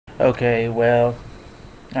Okay, well,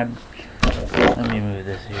 I'm. Let me move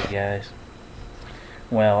this here, guys.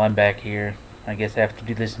 Well, I'm back here. I guess I have to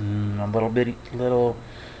do this in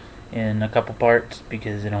in a couple parts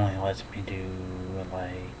because it only lets me do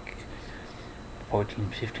like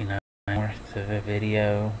 14:59 worth of a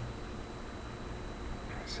video.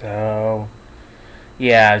 So,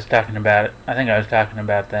 yeah, I was talking about it. I think I was talking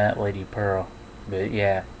about that Lady Pearl, but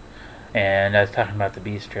yeah, and I was talking about the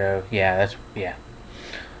bistro. Yeah.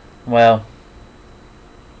 Well,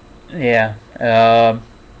 yeah.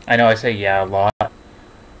 I know I say yeah a lot,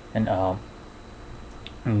 and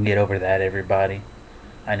get over that, everybody.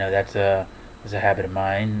 I know that's a habit of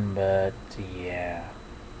mine, but yeah.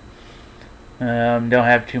 Don't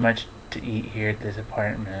have too much to eat here at this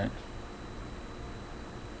apartment.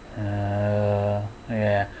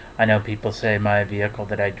 Yeah. I know people say my vehicle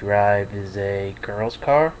that I drive is a girl's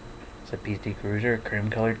car. It's a PT Cruiser, a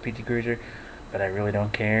cream-colored PT Cruiser, but I really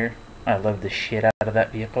don't care. I love the shit out of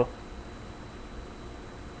that vehicle.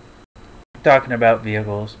 Talking about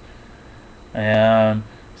vehicles, has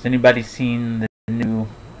anybody seen the new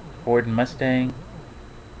Ford Mustang?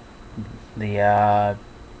 The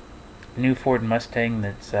new Ford Mustang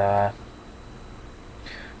that's trying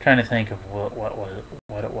to think of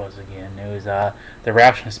what it was again. It was the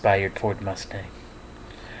Roush-inspired Ford Mustang.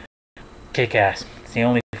 Kick ass. It's the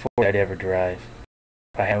only Ford I'd ever drive.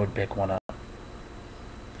 If I would pick one up.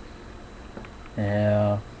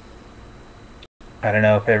 Yeah. I don't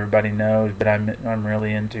know if everybody knows, but I'm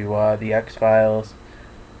really into the X-Files.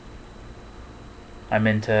 I'm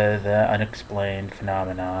into the unexplained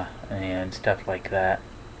phenomena and stuff like that.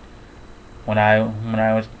 When I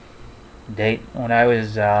was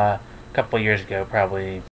a couple of years ago,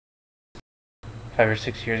 probably 5 or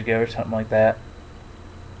 6 years ago or something like that,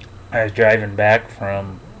 I was driving back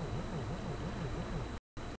from,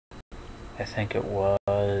 I think it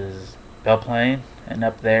was Belle Plaine, and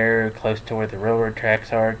up there close to where the railroad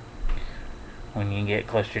tracks are, when you get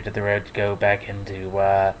closer to the road to go back into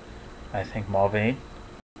I think Mulvey.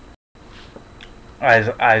 I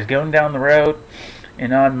was going down the road,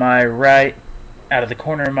 and on my right, out of the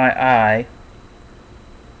corner of my eye,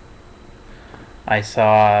 I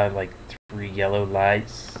saw like 3 yellow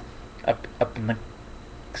lights up in the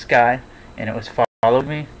sky, and it was following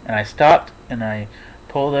me, and I stopped and I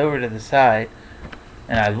pulled over to the side,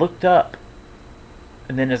 and I looked up,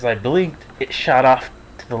 and then as I blinked, it shot off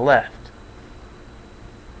to the left.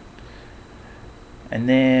 And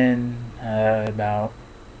then about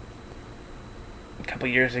a couple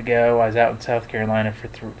years ago, I was out in South Carolina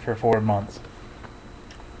for 4 months.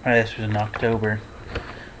 This was in October.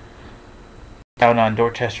 Out on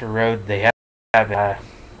Dorchester Road, they have a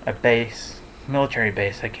base, military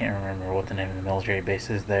base. I can't remember what the name of the military base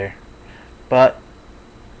is there. But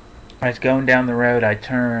I was going down the road. I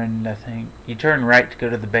turned, I think, you turn right to go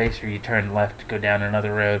to the base, or you turn left to go down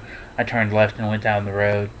another road. I turned left and went down the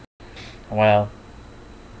road. Well,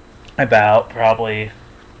 about probably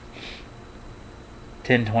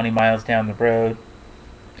 10-20 miles down the road,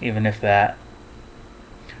 even if that.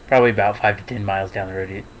 Probably about 5 to 10 miles down the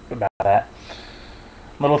road, about that.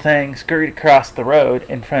 Little thing scurried across the road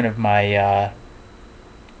in front of my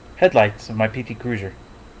headlights of my PT Cruiser.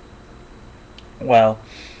 Well,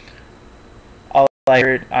 all I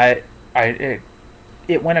heard,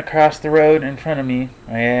 it went across the road in front of me,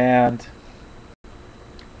 and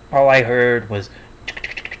all I heard was.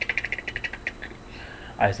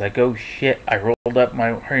 I was like, oh shit! I rolled up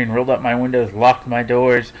my windows, locked my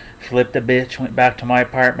doors, flipped a bitch, went back to my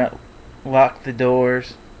apartment, locked the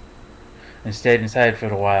doors, and stayed inside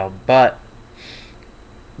for a while. But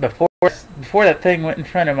before that thing went in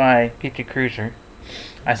front of my PT Cruiser,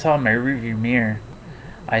 I saw in my rearview mirror,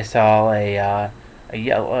 I saw a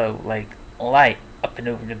yellow light up and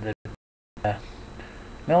over to the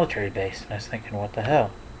military base, and I was thinking, what the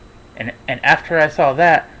hell? And after I saw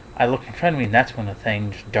that, I looked in front of me, and that's when the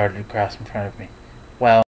thing just darted across in front of me.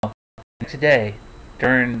 Well, next day,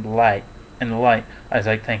 during the light, I was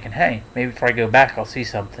like thinking, hey, maybe if I go back, I'll see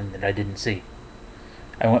something that I didn't see.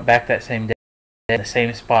 I went back that same day, in the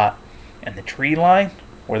same spot, and the tree line,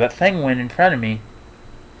 where that thing went in front of me,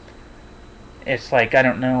 it's like, I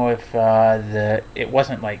don't know if it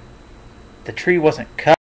wasn't like, the tree wasn't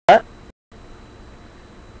cut,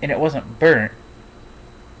 and it wasn't burnt,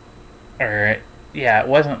 or yeah, it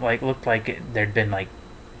wasn't like, looked like there'd been like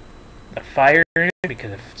a fire in it,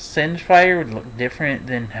 because a singed fire would look different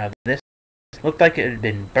than how this looked like. It had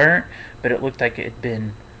been burnt, but it looked like it had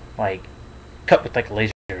been like cut with like a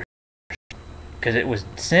laser, because it was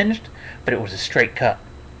singed, but it was a straight cut.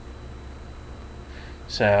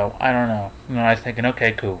 So I don't know. I was thinking,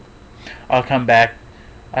 okay, cool, I'll come back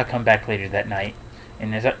I come back later that night,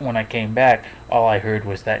 and when I came back, all I heard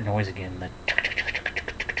was that noise again.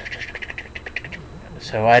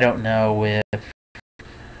 So I don't know if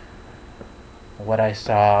what I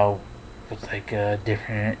saw was like a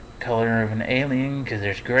different color of an alien, because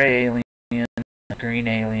there's gray aliens, green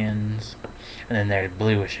aliens, and then there's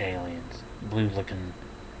bluish aliens, blue-looking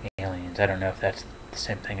aliens. I don't know if that's the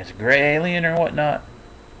same thing as a gray alien or whatnot,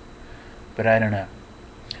 but I don't know.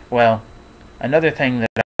 Well, another thing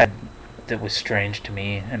that was strange to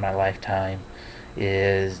me in my lifetime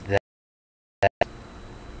is that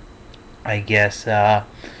I guess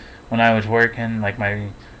when I was working, like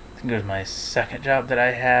I think it was my second job that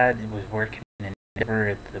I had, it was working in Denver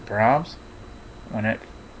at the Brahms when it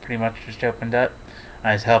pretty much just opened up.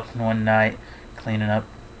 I was helping one night cleaning up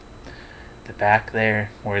the back there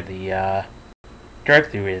where the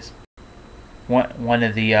drive-thru is. One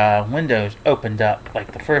of the windows opened up,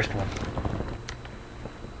 like the first one,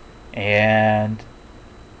 and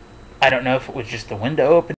I don't know if it was just the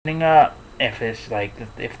window opening up, if it's like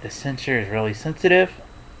if the sensor is really sensitive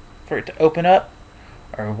for it to open up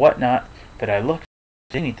or whatnot, but I looked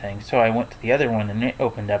at anything, so I went to the other one and it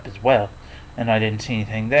opened up as well, and I didn't see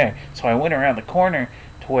anything there. So I went around the corner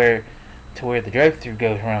to where the drive-thru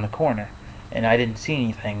goes around the corner, and I didn't see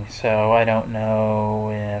anything. So I don't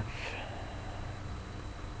know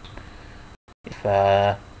if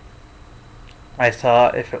I saw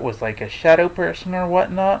if it was like a shadow person or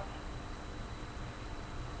whatnot.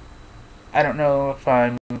 I don't know if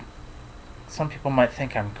I'm. Some people might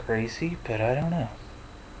think I'm crazy, but I don't know.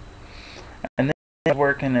 And then I was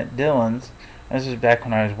working at Dylan's. This was back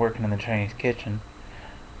when I was working in the Chinese kitchen.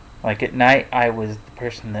 Like at night, I was the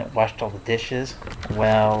person that washed all the dishes.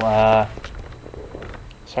 Well,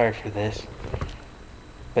 sorry for this,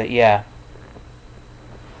 but yeah,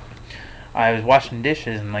 I was washing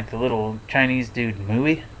dishes, and like the little Chinese dude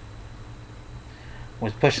Mui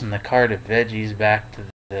was pushing the cart of veggies back to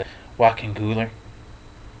the walk-in cooler,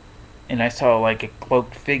 and I saw like a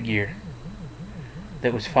cloaked figure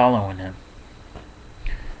that was following him.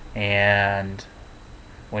 And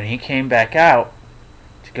when he came back out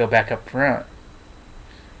to go back up front,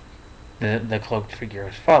 the cloaked figure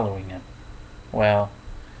was following him. Well,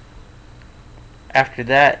 after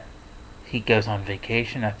that, he goes on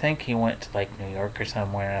vacation. I think he went to like New York or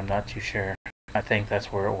somewhere. I'm not too sure. I think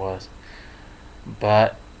that's where it was.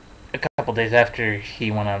 But a couple days after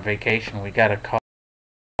he went on vacation, we got a call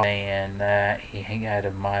saying that he had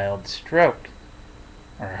a mild stroke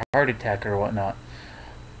or a heart attack or whatnot.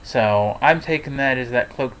 So I'm taking that as that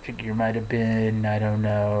cloaked figure might have been, I don't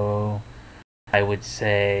know, I would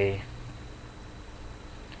say,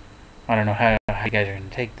 I don't know how you guys are going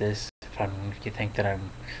to take this, if you think that I'm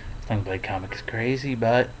SLINGBLADE Comics crazy,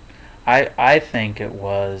 but I think it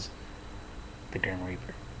was the Grim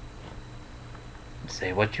Reaper.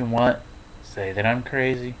 Say what you want, say that I'm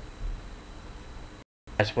crazy.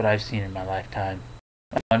 That's what I've seen in my lifetime.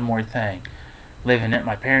 One more thing. Living at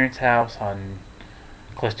my parents' house on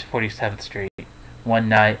close to 47th Street. One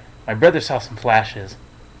night, my brother saw some flashes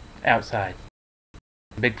outside.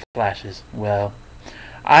 Big flashes. Well,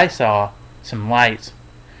 I saw some lights,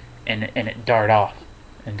 and it dart off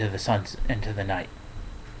into the night,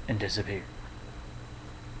 and disappear.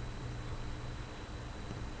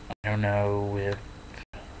 I don't know if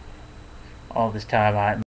all this time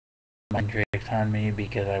my mind tricks on me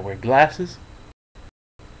because I wear glasses,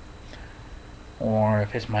 or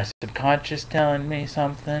if it's my subconscious telling me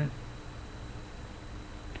something,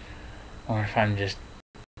 or if I'm just,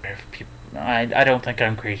 I don't think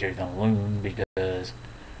I'm crazier than a loon, because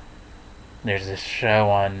there's this show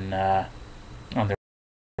on the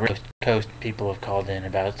coast, people have called in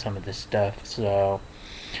about some of this stuff, so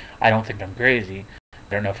I don't think I'm crazy.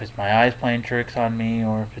 I don't know if it's my eyes playing tricks on me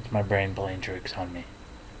or if it's my brain playing tricks on me.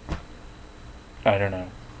 I don't know.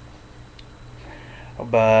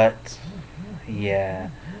 But yeah,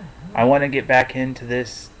 I want to get back into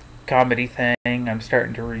this comedy thing. I'm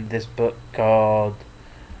starting to read this book called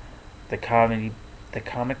the Comedy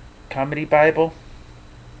Bible.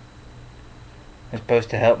 It's supposed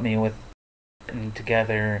to help me with putting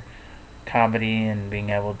together comedy and being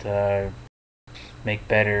able to make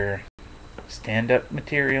better stand-up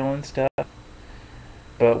material and stuff.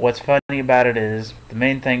 But what's funny about it is the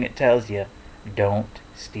main thing it tells you: don't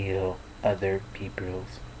steal other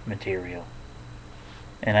people's material.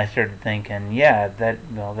 And I started thinking, yeah,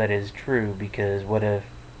 that is true, because what if,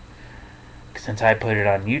 since I put it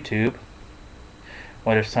on YouTube,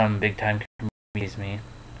 what if some big time comedian me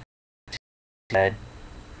said,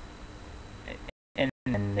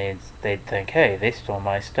 and they'd think, hey, they stole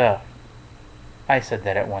my stuff. I said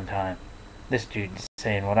that at one time. this dude's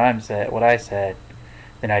saying what I said,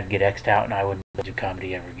 then I'd get X'd out and I wouldn't do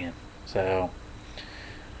comedy ever again. So,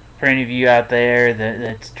 for any of you out there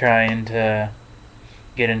that's trying to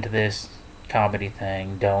get into this comedy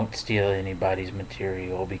thing, don't steal anybody's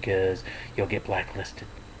material because you'll get blacklisted.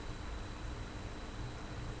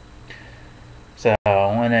 So,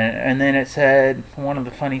 and then it said, one of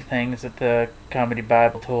the funny things that the Comedy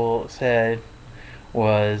Bible tool said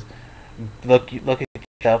was, look at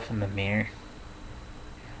yourself in the mirror.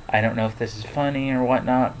 I don't know if this is funny or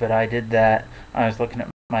whatnot, but I did that. I was looking at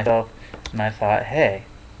myself and I thought, hey,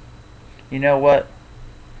 you know what?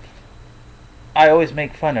 I always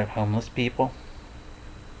make fun of homeless people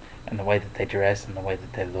and the way that they dress and the way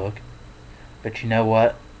that they look. But you know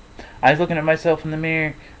what? I was looking at myself in the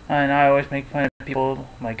mirror and I always make fun of people,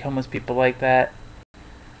 like homeless people like that.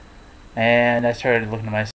 And I started looking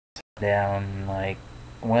at myself down like,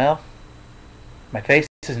 well, my face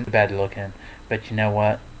isn't bad looking, but you know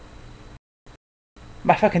what?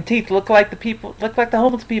 My fucking teeth look like the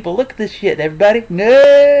homeless people. Look at this shit, everybody.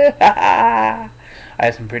 No! I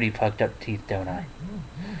have some pretty fucked up teeth, don't I?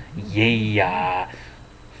 Yeah.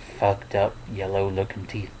 Fucked up, yellow looking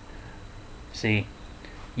teeth. See,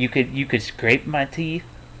 you could scrape my teeth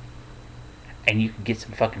and you could get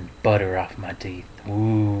some fucking butter off my teeth.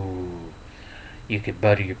 Ooh. You could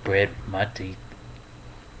butter your bread with my teeth.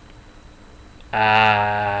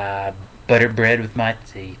 Butter bread with my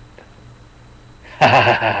teeth.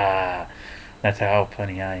 That's how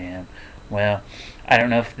funny I am. Well, I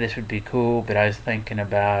don't know if this would be cool, but I was thinking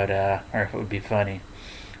about, or if it would be funny.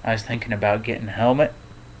 I was thinking about getting a helmet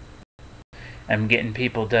and getting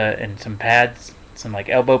people and some pads, some like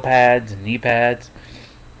elbow pads and knee pads,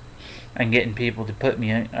 and getting people to put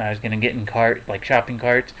me in. I was gonna get in like shopping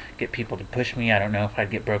carts, get people to push me. I don't know if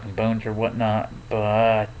I'd get broken bones or whatnot,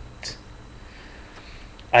 but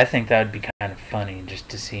I think that would be kind of funny just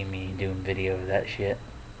to see me doing video of that shit.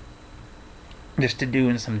 Just to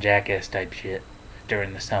doing some jackass type shit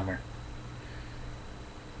during the summer.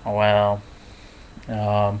 Well,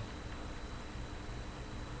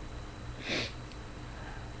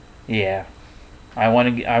 yeah. I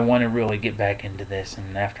want to really get back into this,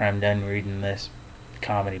 and after I'm done reading this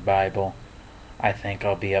comedy Bible, I think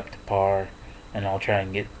I'll be up to par, and I'll try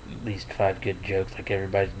and get at least 5 good jokes like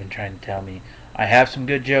everybody's been trying to tell me. I have some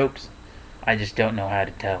good jokes, I just don't know how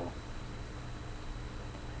to tell them.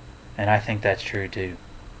 And I think that's true too.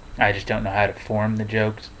 I just don't know how to form the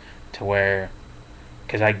jokes to where,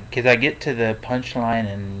 cause I get to the punchline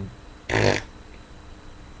and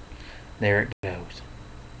there it goes.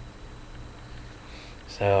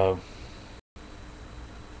 So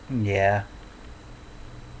yeah,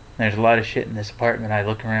 there's a lot of shit in this apartment. I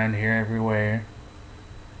look around here everywhere.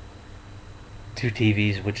 2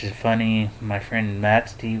 TVs, which is funny. My friend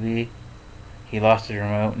Matt's TV, he lost his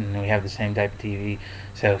remote, and we have the same type of TV.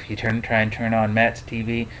 So if you try and turn on Matt's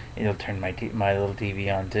TV, it'll turn my little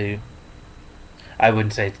TV on too. I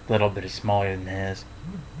wouldn't say it's little, but it's smaller than his.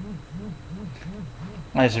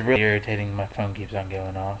 This is really irritating. My phone keeps on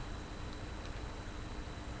going off.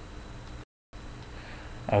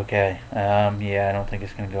 Okay. Yeah, I don't think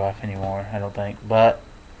it's gonna go off anymore. I don't think, but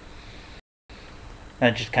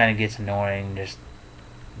that just kind of gets annoying. Just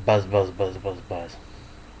buzz, buzz, buzz, buzz, buzz.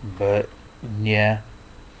 But yeah.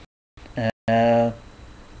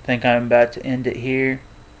 Think I'm about to end it here.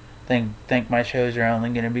 Think my shows are only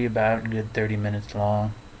going to be about a good 30 minutes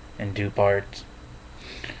long in 2 parts.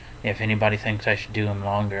 If anybody thinks I should do them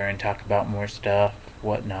longer and talk about more stuff,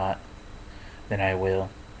 whatnot, then I will.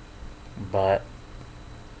 But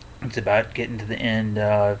it's about getting to the end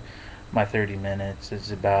of my 30 minutes.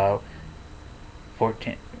 It's about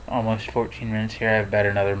almost 14 minutes here. I have about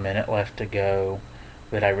another minute left to go.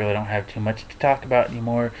 But I really don't have too much to talk about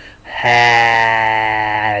anymore.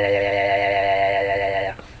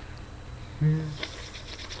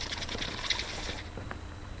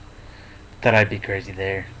 Thought I'd be crazy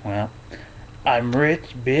there. Well, I'm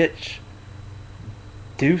rich, bitch.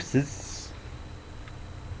 Deuces.